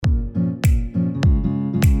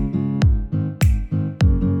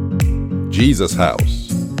Jesus House,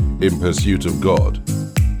 in pursuit of God,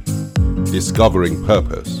 discovering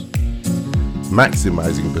purpose,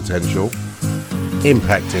 maximizing potential,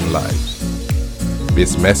 impacting lives.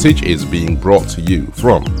 This message is being brought to you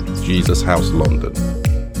from Jesus House London.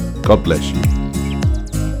 God bless you.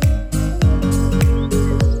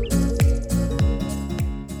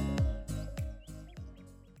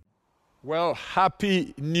 Well,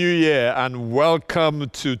 Happy New Year and welcome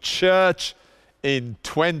to church in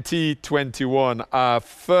 2021, our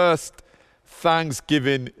first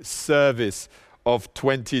Thanksgiving service of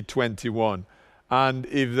 2021. And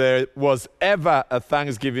if there was ever a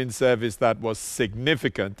Thanksgiving service that was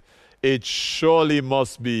significant, it surely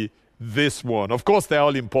must be this one. Of course, they're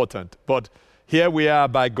all important, but here we are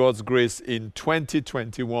by God's grace in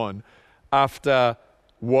 2021 after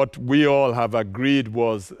what we all have agreed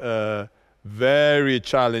was very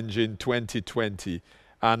challenging 2020,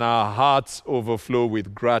 and our hearts overflow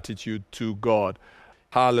with gratitude to God.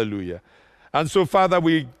 Hallelujah. And so, Father,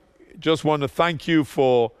 we just want to thank you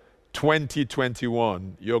for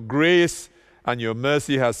 2021. Your grace and your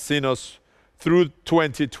mercy has seen us through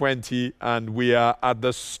 2020, and we are at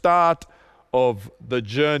the start of the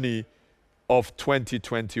journey of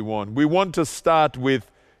 2021. We want to start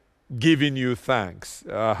with giving you thanks.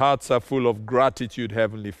 Our hearts are full of gratitude,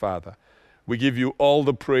 Heavenly Father. We give you all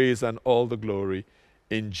the praise and all the glory.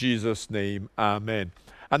 In Jesus' name, amen.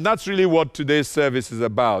 And that's really what today's service is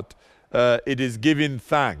about. It is giving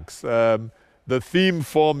thanks. The theme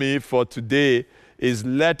for me for today is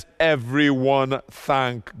let everyone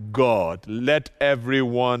thank God. Let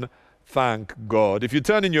everyone thank God. If you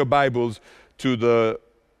turn in your Bibles to the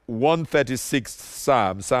 136th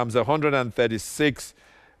Psalm, Psalms 136,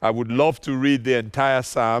 I would love to read the entire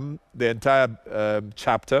Psalm, the entire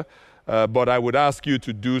chapter, but I would ask you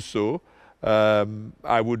to do so.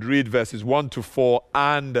 I would read verses 1 to 4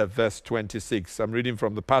 and verse 26. I'm reading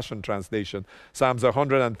from the Passion Translation, Psalms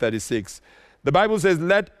 136. The Bible says,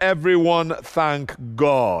 let everyone thank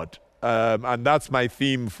God. And that's my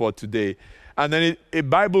theme for today. And then the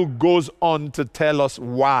Bible goes on to tell us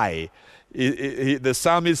why. The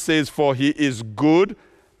psalmist says, for he is good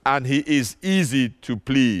and he is easy to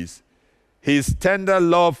please. His tender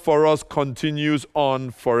love for us continues on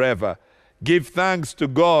forever. Give thanks to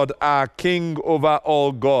God, our King over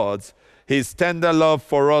all gods. His tender love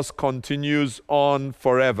for us continues on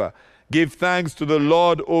forever. Give thanks to the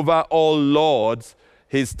Lord over all lords.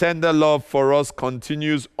 His tender love for us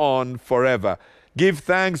continues on forever. Give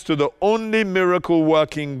thanks to the only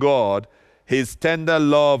miracle-working God. His tender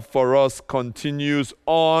love for us continues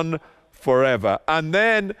on forever. And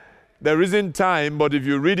then there isn't time, but if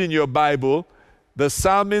you read in your Bible, the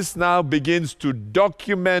psalmist now begins to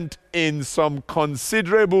document in some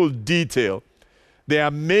considerable detail the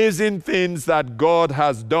amazing things that God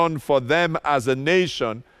has done for them as a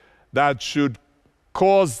nation that should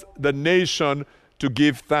cause the nation to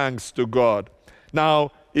give thanks to God.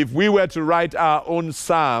 Now, if we were to write our own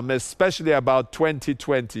psalm, especially about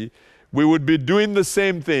 2020, we would be doing the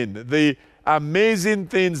same thing. The amazing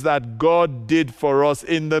things that God did for us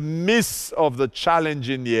in the midst of the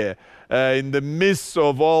challenging year, in the midst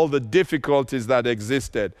of all the difficulties that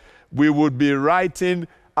existed. We would be writing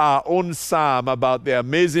our own psalm about the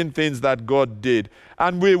amazing things that God did.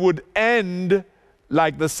 And we would end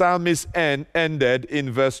like the psalmist ended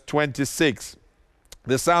in verse 26.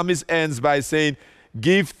 The psalmist ends by saying,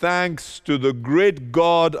 give thanks to the great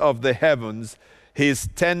God of the heavens. His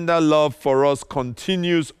tender love for us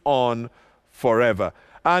continues on forever.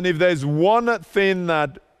 And if there's one thing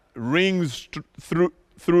that rings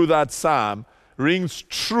through that psalm, rings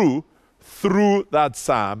true through that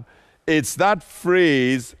psalm, it's that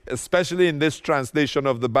phrase, especially in this translation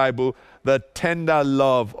of the Bible, the tender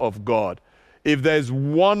love of God. If there's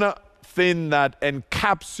one thing that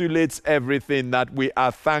encapsulates everything that we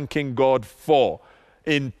are thanking God for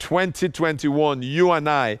in 2021, you and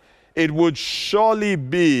I, it would surely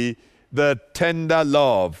be the tender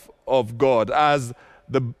love of God. As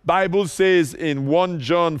the Bible says in 1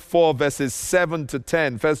 John 4 verses 7 to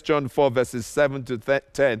 10, 1 John 4 verses 7 to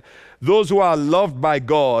 10, those who are loved by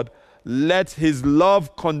God, let his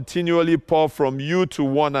love continually pour from you to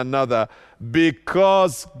one another,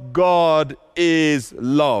 because God is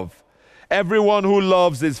love. Everyone who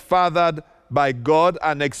loves is fathered by God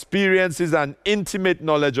and experiences an intimate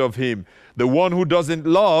knowledge of him. The one who doesn't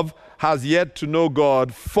love has yet to know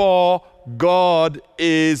God, for God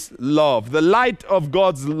is love. The light of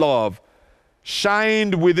God's love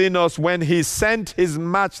shined within us when he sent his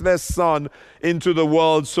matchless Son into the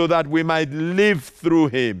world so that we might live through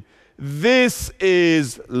him. This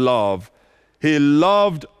is love. He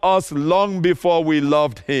loved us long before we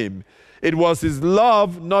loved him. It was his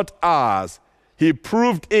love, not ours. He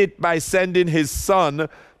proved it by sending his Son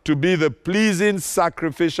to be the pleasing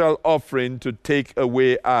sacrificial offering to take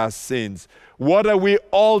away our sins. What are we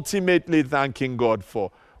ultimately thanking God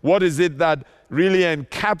for? What is it that really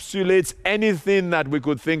encapsulates anything that we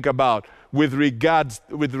could think about with regards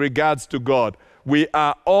to God? We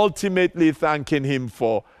are ultimately thanking him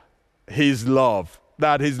for his love.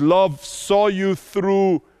 That his love saw you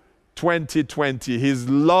through 2020. His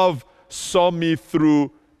love saw me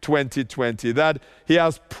through 2020. That he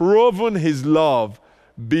has proven his love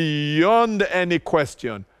beyond any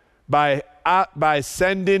question by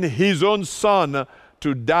sending his own Son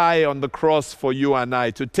to die on the cross for you and I,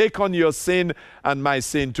 to take on your sin and my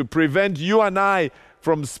sin, to prevent you and I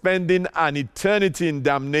from spending an eternity in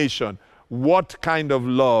damnation. What kind of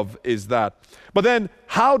love is that? But then,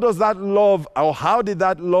 how does that love, or how did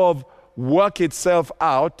that love work itself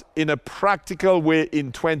out in a practical way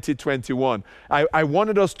in 2021? I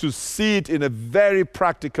wanted us to see it in a very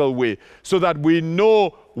practical way so that we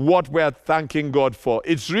know what we're thanking God for.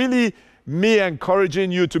 It's really me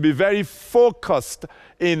encouraging you to be very focused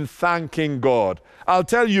in thanking God. I'll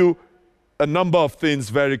tell you a number of things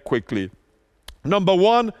very quickly. Number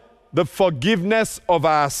one, the forgiveness of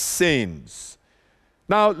our sins.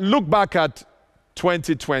 Now, look back at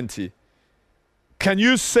 2020. Can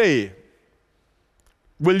you say,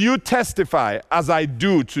 will you testify, as I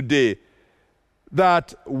do today,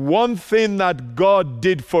 that one thing that God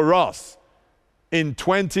did for us in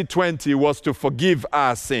 2020 was to forgive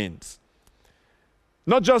our sins?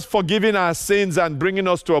 Not just forgiving our sins and bringing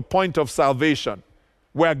us to a point of salvation.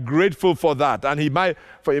 We're grateful for that. And he might,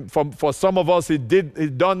 for some of us,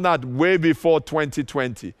 he'd done that way before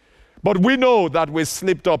 2020. But we know that we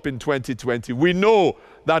slipped up in 2020. We know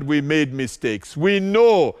that we made mistakes. We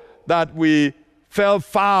know that we fell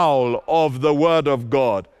foul of the Word of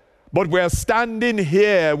God. But we're standing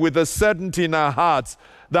here with a certainty in our hearts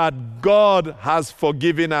that God has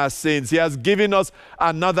forgiven our sins. He has given us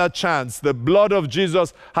another chance. The blood of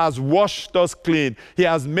Jesus has washed us clean. He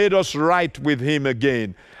has made us right with him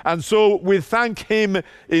again. And so we thank him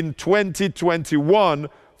in 2021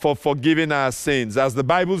 for forgiving our sins. As the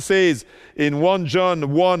Bible says in 1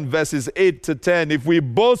 John 1 verses 8 to 10, if we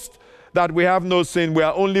boast that we have no sin, we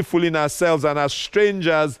are only fooling ourselves and are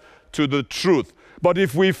strangers to the truth. But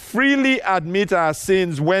if we freely admit our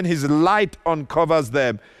sins when his light uncovers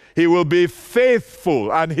them, he will be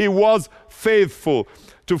faithful, and he was faithful,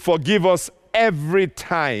 to forgive us every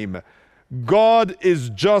time. God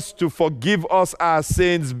is just to forgive us our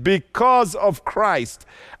sins because of Christ,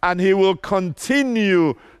 and he will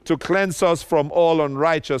continue to cleanse us from all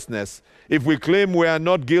unrighteousness. If we claim we are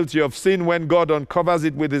not guilty of sin when God uncovers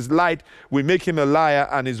it with his light, we make him a liar,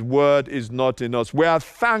 and his word is not in us. We are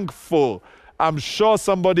thankful. I'm sure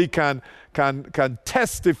somebody can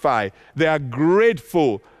testify. They are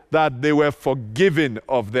grateful that they were forgiven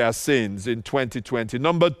of their sins in 2020.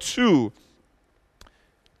 Number two,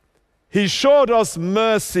 he showed us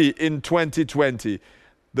mercy in 2020.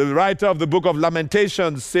 The writer of the book of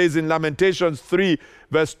Lamentations says in Lamentations 3,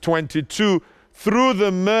 verse 22, through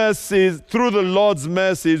the Lord's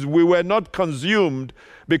mercies, we were not consumed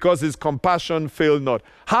because his compassion failed not.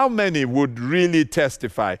 How many would really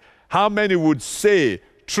testify? How many would say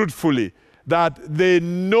truthfully that they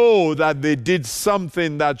know that they did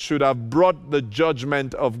something that should have brought the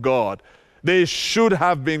judgment of God? They should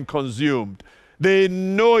have been consumed. They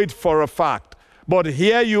know it for a fact. But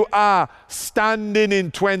here you are standing in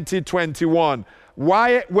 2021.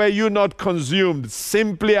 Why were you not consumed?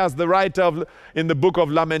 Simply as the writer in the book of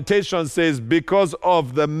Lamentations says, because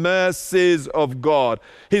of the mercies of God.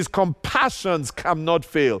 His compassions cannot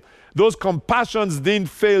fail. Those compassions didn't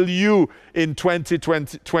fail you in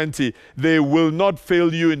 2020. They will not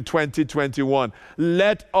fail you in 2021.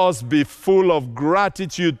 Let us be full of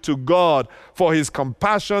gratitude to God for his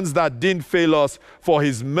compassions that didn't fail us, for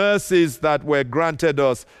his mercies that were granted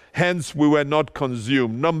us. Hence, we were not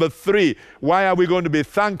consumed. Number three, why are we going to be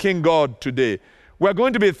thanking God today? We're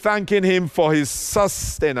going to be thanking him for his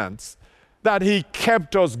sustenance, that he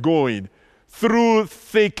kept us going through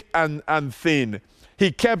thick and thin.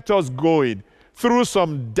 He kept us going through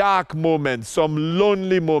some dark moments, some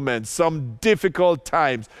lonely moments, some difficult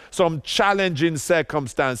times, some challenging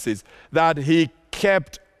circumstances, that he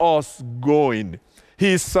kept us going.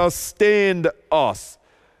 He sustained us.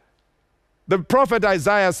 The prophet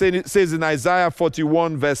Isaiah says in Isaiah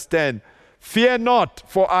 41 verse 10, fear not,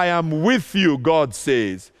 for I am with you, God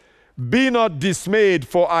says. Be not dismayed,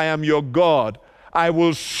 for I am your God. I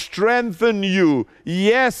will strengthen you.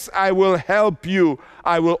 Yes, I will help you.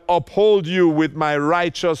 I will uphold you with my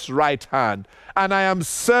righteous right hand. And I am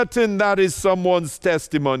certain that is someone's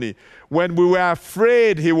testimony. When we were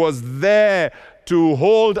afraid, he was there to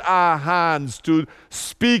hold our hands, to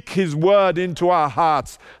speak his word into our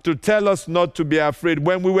hearts, to tell us not to be afraid.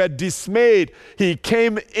 When we were dismayed, he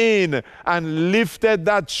came in and lifted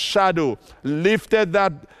that shadow, lifted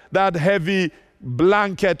that heavy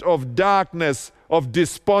blanket of darkness, of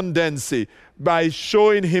despondency, by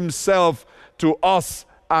showing himself to us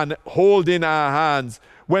and holding our hands.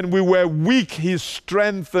 When we were weak, he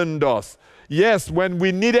strengthened us. Yes, when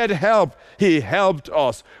we needed help, he helped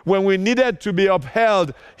us. When we needed to be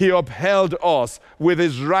upheld, he upheld us with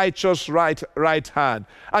his righteous right hand.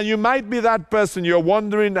 And you might be that person, you're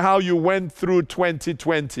wondering how you went through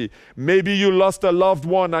 2020. Maybe you lost a loved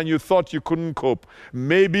one and you thought you couldn't cope.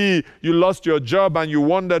 Maybe you lost your job and you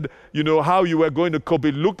wondered, how you were going to cope.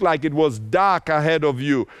 It looked like it was dark ahead of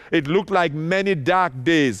you. It looked like many dark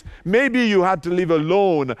days. Maybe you had to live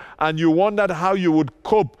alone and you wondered how you would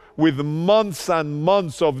cope with months and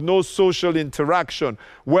months of no social interaction.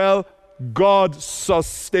 Well, God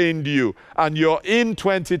sustained you, and you're in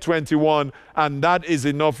 2021, and that is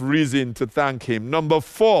enough reason to thank him. Number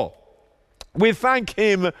 4, we thank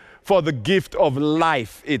him for the gift of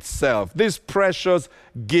life itself, this precious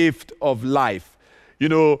gift of life.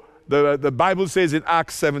 The Bible says in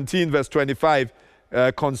Acts 17, verse 25,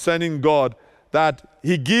 concerning God, that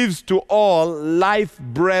he gives to all life,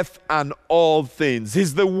 breath, and all things.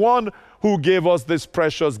 He's the one who gave us this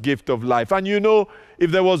precious gift of life. And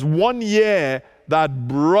if there was one year that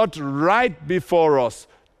brought right before us,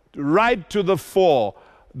 right to the fore,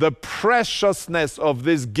 the preciousness of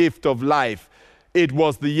this gift of life, it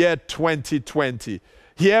was the year 2020.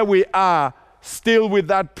 Here we are, still with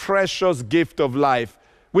that precious gift of life,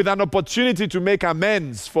 with an opportunity to make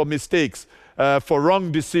amends for mistakes, for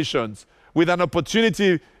wrong decisions, with an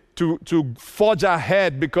opportunity to forge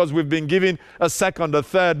ahead because we've been given a second, a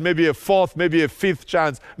third, maybe a fourth, maybe a fifth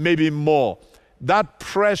chance, maybe more. That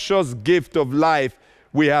precious gift of life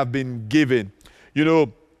we have been given.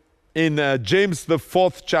 In James, the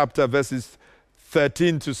 4th chapter, verses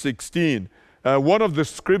 13 to 16, one of the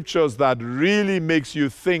scriptures that really makes you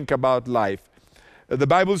think about life. The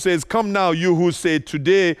Bible says, "Come now, you who say,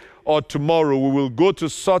 today or tomorrow we will go to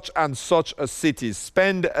such and such a city,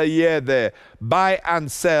 spend a year there, buy and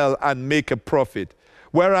sell and make a profit.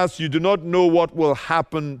 Whereas you do not know what will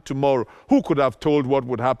happen tomorrow." Who could have told what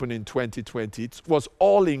would happen in 2020? It was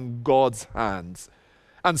all in God's hands.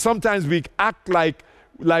 And sometimes we act like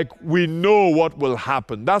we know what will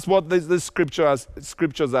happen. That's what the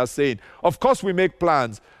scriptures are saying. Of course we make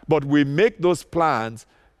plans, but we make those plans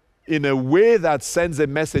in a way that sends a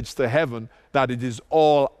message to heaven that it is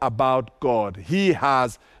all about God. He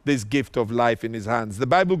has this gift of life in his hands. The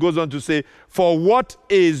Bible goes on to say, "For what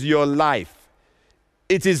is your life?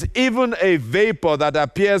 It is even a vapor that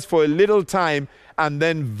appears for a little time and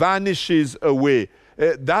then vanishes away."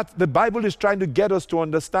 That the Bible is trying to get us to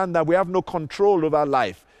understand that we have no control over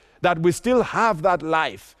life, that we still have that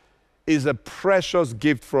life is a precious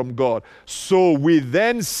gift from God. So we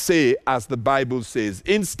then say, as the Bible says,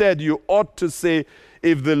 instead you ought to say,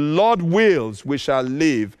 "If the Lord wills, we shall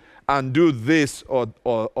live and do this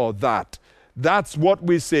or that." That's what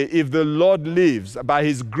we say. If the Lord lives, by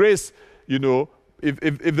his grace,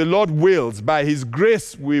 if the Lord wills, by his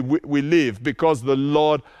grace we live, because the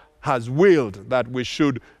Lord has willed that we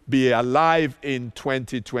should be alive in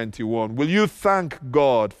 2021. Will you thank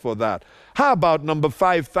God for that? How about number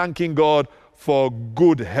 5, thanking God for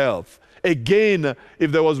good health? Again,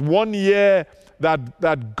 if there was one year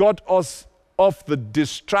that got us off the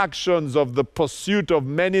distractions of the pursuit of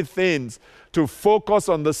many things to focus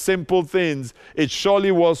on the simple things, it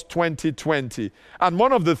surely was 2020. And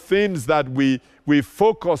one of the things that we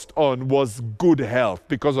focused on was good health,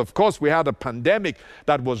 because of course we had a pandemic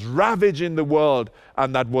that was ravaging the world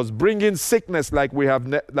and that was bringing sickness like we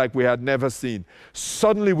had never seen.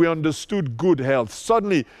 Suddenly we understood good health.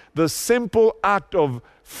 Suddenly the simple act of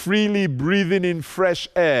freely breathing in fresh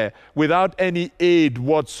air without any aid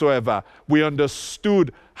whatsoever, we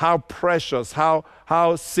understood how precious,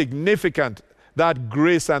 how significant that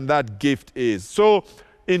grace and that gift is. So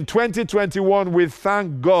in 2021, we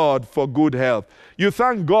thank God for good health. You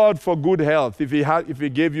thank God for good health if He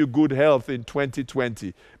gave you good health in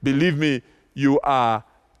 2020. Believe me,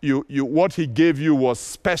 what He gave you was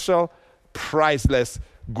special, priceless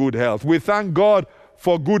good health. We thank God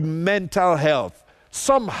for good mental health.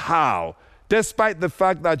 Somehow, despite the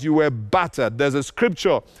fact that you were battered, there's a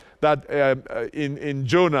scripture that in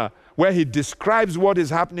Jonah where he describes what is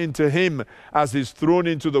happening to him as he's thrown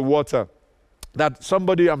into the water, that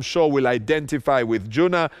somebody I'm sure will identify with.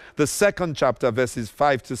 Jonah, the 2nd chapter, verses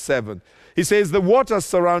 5 to 7. He says, the waters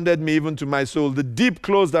surrounded me even to my soul. The deep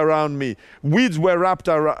closed around me. Weeds were wrapped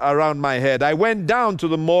around my head. I went down to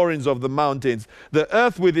the moorings of the mountains. The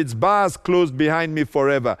earth with its bars closed behind me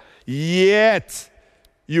forever. Yet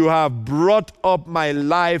you have brought up my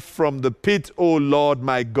life from the pit, O Lord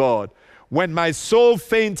my God. When my soul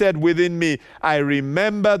fainted within me, I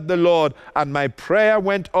remembered the Lord, and my prayer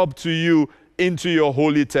went up to you into your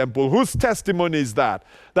holy temple. Whose testimony is that?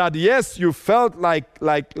 That yes, you felt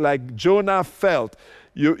like Jonah felt.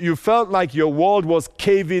 You felt like your world was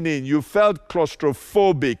caving in. You felt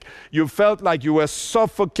claustrophobic. You felt like you were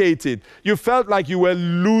suffocated. You felt like you were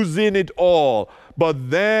losing it all.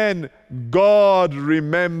 But then God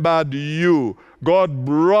remembered you. God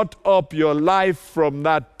brought up your life from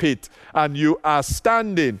that pit, and you are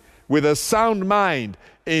standing with a sound mind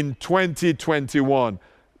in 2021.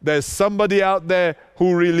 There's somebody out there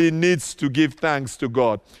who really needs to give thanks to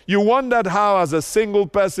God. You wondered how, as a single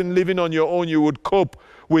person living on your own, you would cope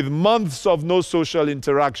with months of no social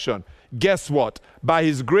interaction. Guess what? By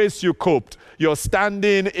His grace, you coped. You're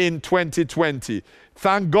standing in 2020.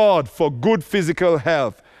 Thank God for good physical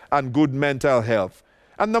health and good mental health.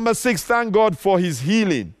 And number 6, thank God for His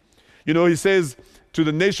healing. You know, He says to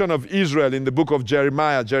the nation of Israel in the book of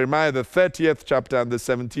Jeremiah, the 30th chapter and the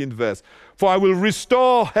 17th verse, for I will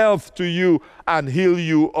restore health to you and heal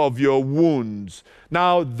you of your wounds.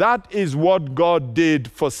 Now, that is what God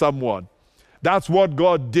did for someone. That's what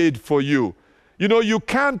God did for you. You know, you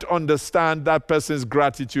can't understand that person's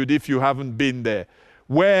gratitude if you haven't been there,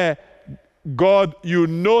 where God, you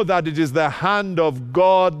know that it is the hand of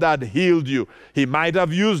God that healed you. He might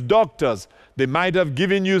have used doctors. They might have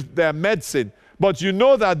given you their medicine. But you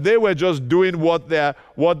know that they were just doing what they're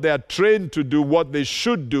trained to do, what they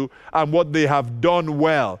should do, and what they have done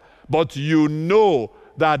well. But you know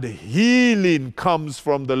that healing comes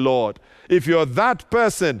from the Lord. If you're that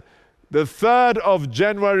person, the 3rd of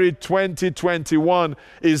January 2021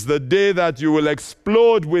 is the day that you will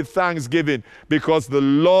explode with thanksgiving because the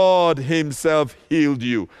Lord Himself healed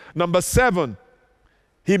you. Number 7,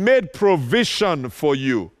 He made provision for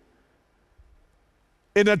you.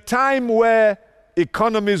 In a time where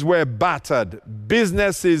economies were battered,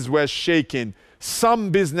 businesses were shaking, some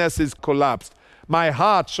businesses collapsed. My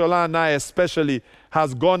heart, Shola and I especially,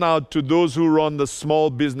 has gone out to those who run the small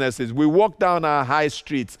businesses. We walk down our high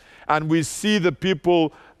streets and we see the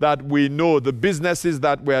people that we know, the businesses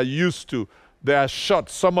that we're used to. They are shut.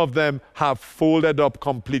 Some of them have folded up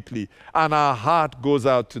completely, and our heart goes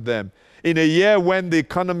out to them. In a year when the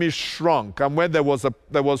economy shrunk and when there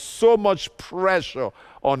was so much pressure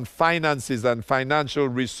on finances and financial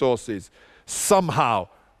resources, somehow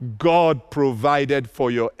God provided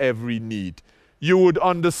for your every need. You would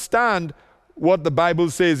understand what the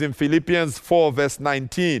Bible says in Philippians 4 verse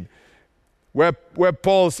 19, where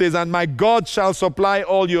Paul says, and my God shall supply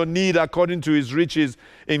all your need according to His riches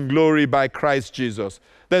in glory by Christ Jesus.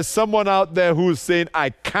 There's someone out there who's saying,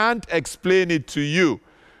 I can't explain it to you,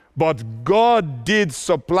 but God did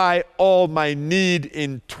supply all my need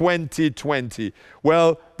in 2020.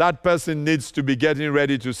 Well, that person needs to be getting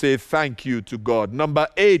ready to say thank you to God. Number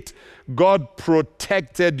 8, God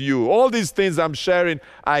protected you. All these things I'm sharing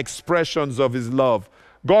are expressions of His love.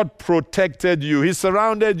 God protected you. He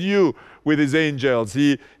surrounded you with His angels.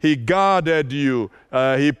 He guarded you.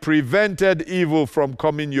 He prevented evil from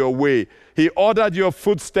coming your way. He ordered your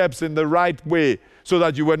footsteps in the right way, so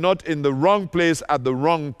that you were not in the wrong place at the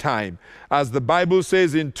wrong time. As the Bible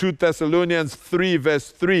says in 2 Thessalonians 3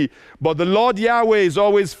 verse 3, but the Lord Yahweh is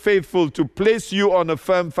always faithful to place you on a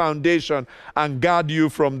firm foundation and guard you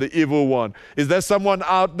from the evil one. Is there someone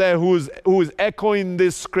out there who is echoing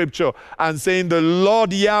this scripture and saying, the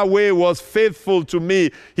Lord Yahweh was faithful to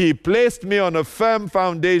me. He placed me on a firm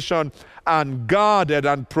foundation and guarded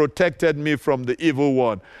and protected me from the evil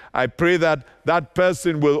one. I pray that that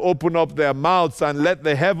person will open up their mouths and let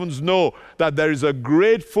the heavens know that there is a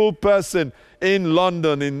grateful person in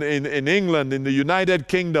London, in England, in the United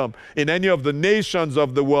Kingdom, in any of the nations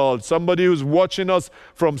of the world, somebody who's watching us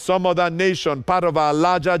from some other nation, part of our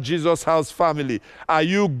larger Jesus House family. Are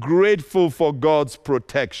you grateful for God's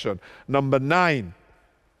protection? Number 9,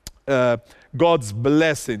 God's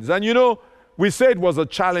blessings. And you know, we say it was a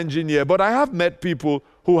challenging year, but I have met people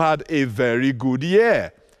who had a very good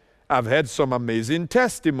year. I've heard some amazing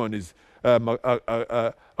testimonies.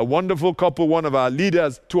 A wonderful couple, one of our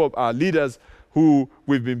leaders, 2 of our leaders, who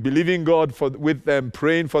we've been believing God with them,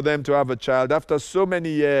 praying for them to have a child. After so many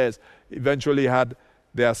years, eventually had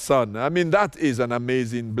their son. I mean, that is an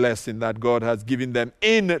amazing blessing that God has given them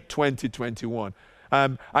in 2021.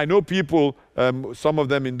 I know people, some of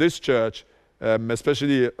them in this church,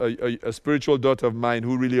 especially a spiritual daughter of mine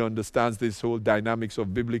who really understands this whole dynamics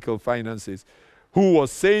of biblical finances, who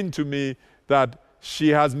was saying to me that she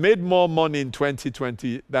has made more money in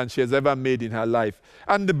 2020 than she has ever made in her life.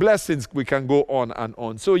 And the blessings, we can go on and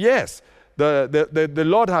on. So yes, the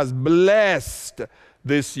Lord has blessed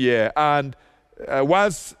this year. And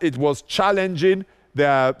whilst it was challenging,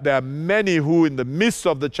 there are many who in the midst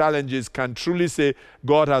of the challenges can truly say,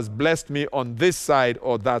 God has blessed me on this side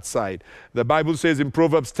or that side. The Bible says in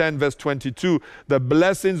Proverbs 10 verse 22, the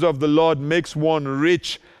blessings of the Lord makes one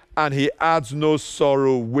rich and he adds no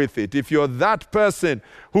sorrow with it. If you're that person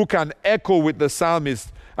who can echo with the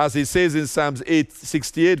psalmist, as he says in Psalms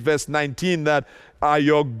 68 verse 19, that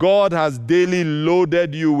your God has daily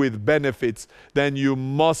loaded you with benefits, then you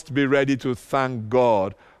must be ready to thank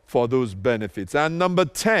God for those benefits. And number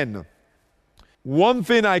 10, one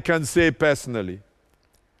thing I can say personally,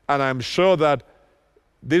 and I'm sure that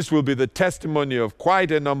this will be the testimony of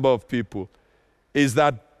quite a number of people, is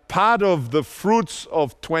that part of the fruits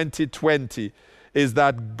of 2020 is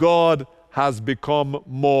that God has become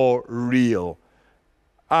more real.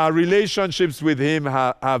 Our relationships with Him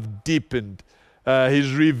have deepened.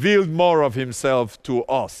 He's revealed more of Himself to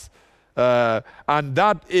us. And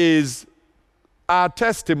that is our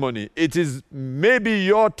testimony. It is maybe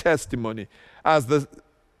your testimony. As the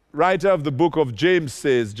writer of the book of James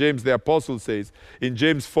says, James the apostle says, in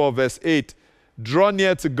James 4 verse 8, draw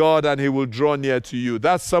near to God and He will draw near to you.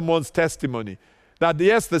 That's someone's testimony. That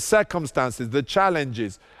yes, the circumstances, the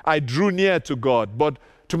challenges, I drew near to God, but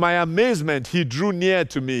to my amazement, He drew near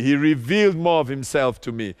to me. He revealed more of Himself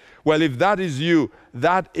to me. Well, if that is you,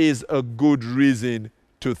 that is a good reason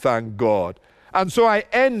to thank God. And so I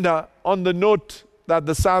end on the note that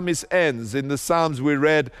the psalmist ends in the Psalms we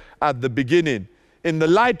read at the beginning. In the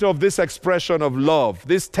light of this expression of love,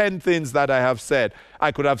 these 10 things that I have said,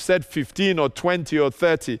 I could have said 15 or 20 or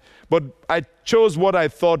 30, but I chose what I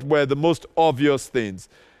thought were the most obvious things.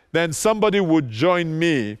 Then somebody would join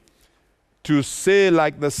me to say,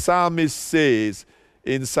 like the psalmist says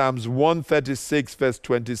in Psalms 136 verse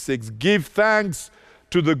 26, give thanks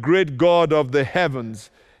to the great God of the heavens.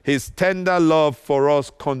 His tender love for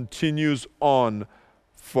us continues on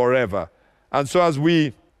forever. And so as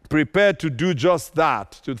we prepare to do just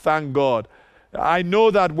that, to thank God, I know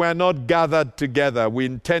that we're not gathered together. We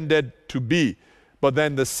intended to be, but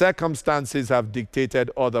then the circumstances have dictated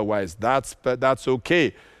otherwise. That's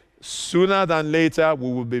okay. Sooner than later,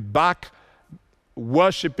 we will be back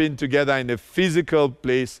worshiping together in a physical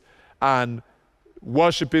place and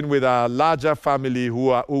worshiping with our larger family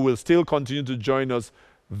who will still continue to join us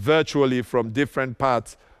virtually from different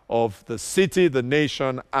parts of the city, the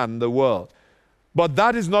nation, and the world. But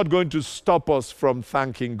that is not going to stop us from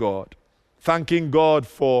thanking God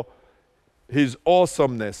for His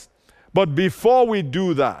awesomeness. But before we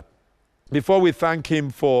do that, before we thank Him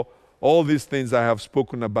for all these things I have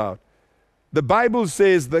spoken about, the Bible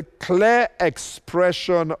says the clear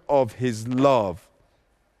expression of His love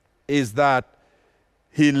is that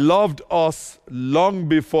He loved us long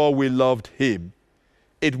before we loved Him.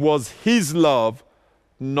 It was His love,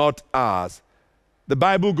 not ours. The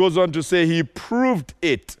Bible goes on to say He proved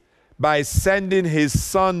it by sending His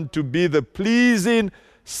Son to be the pleasing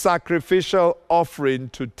sacrificial offering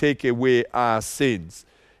to take away our sins.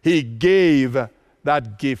 He gave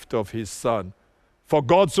that gift of His Son. For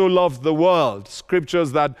God so loved the world,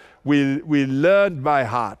 scriptures that we learned by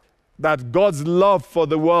heart, that God's love for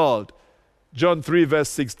the world, John 3 verse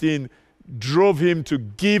 16, drove Him to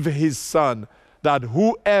give His Son, that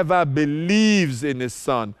whoever believes in His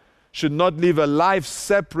Son should not live a life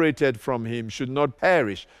separated from Him, should not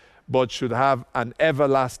perish, but should have an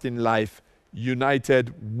everlasting life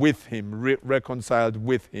united with Him, reconciled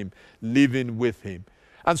with Him, living with Him.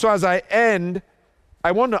 And so as I end,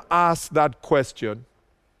 I want to ask that question,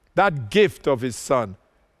 that gift of His Son,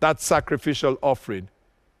 that sacrificial offering.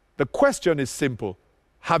 The question is simple.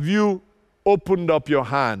 Have you opened up your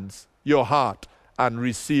hands, your heart, and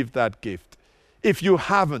received that gift? If you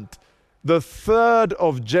haven't, the 3rd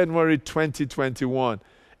of January 2021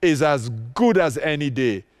 is as good as any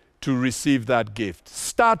day to receive that gift.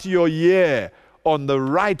 Start your year on the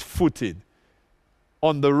right footing,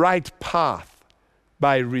 on the right path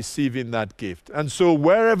by receiving that gift. And so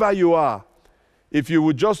wherever you are, if you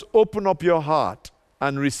would just open up your heart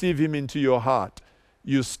and receive Him into your heart,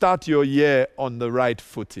 you start your year on the right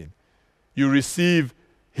footing. You receive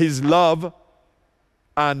His love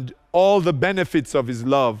and all the benefits of His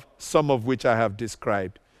love, some of which I have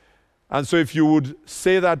described. And so if you would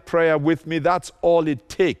say that prayer with me, that's all it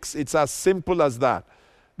takes. It's as simple as that,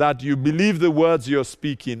 that you believe the words you're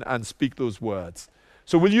speaking and speak those words.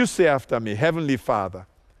 So will you say after me, Heavenly Father,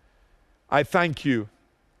 I thank you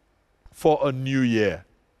for a new year.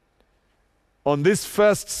 On this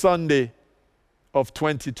first Sunday of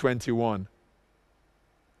 2021,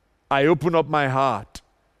 I open up my heart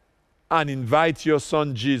and invite your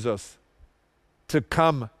Son Jesus to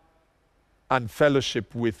come and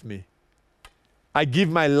fellowship with me. I give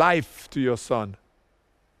my life to your Son,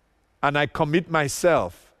 and I commit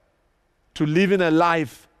myself to living a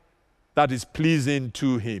life that is pleasing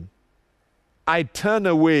to him. I turn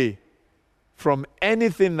away from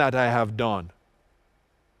anything that I have done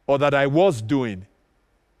or that I was doing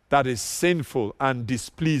that is sinful and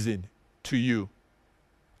displeasing to you,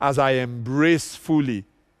 as I embrace fully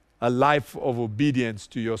a life of obedience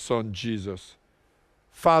to your Son Jesus.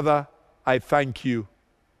 Father, I thank you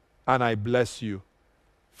and I bless you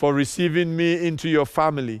for receiving me into your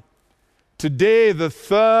family. Today, the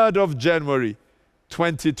 3rd of January,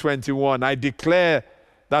 2021, I declare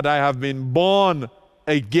that I have been born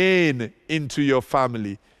again into your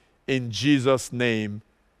family. In Jesus' name,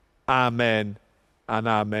 amen and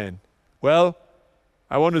amen. Well,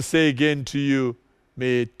 I want to say again to you,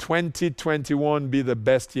 may 2021 be the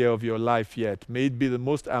best year of your life yet. May it be the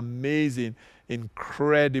most amazing,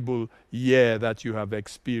 incredible year that you have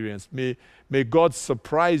experienced. May God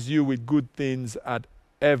surprise you with good things at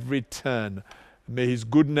every turn. May his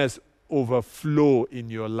goodness overflow in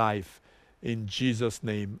your life. In Jesus'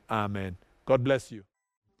 name, amen. God bless you.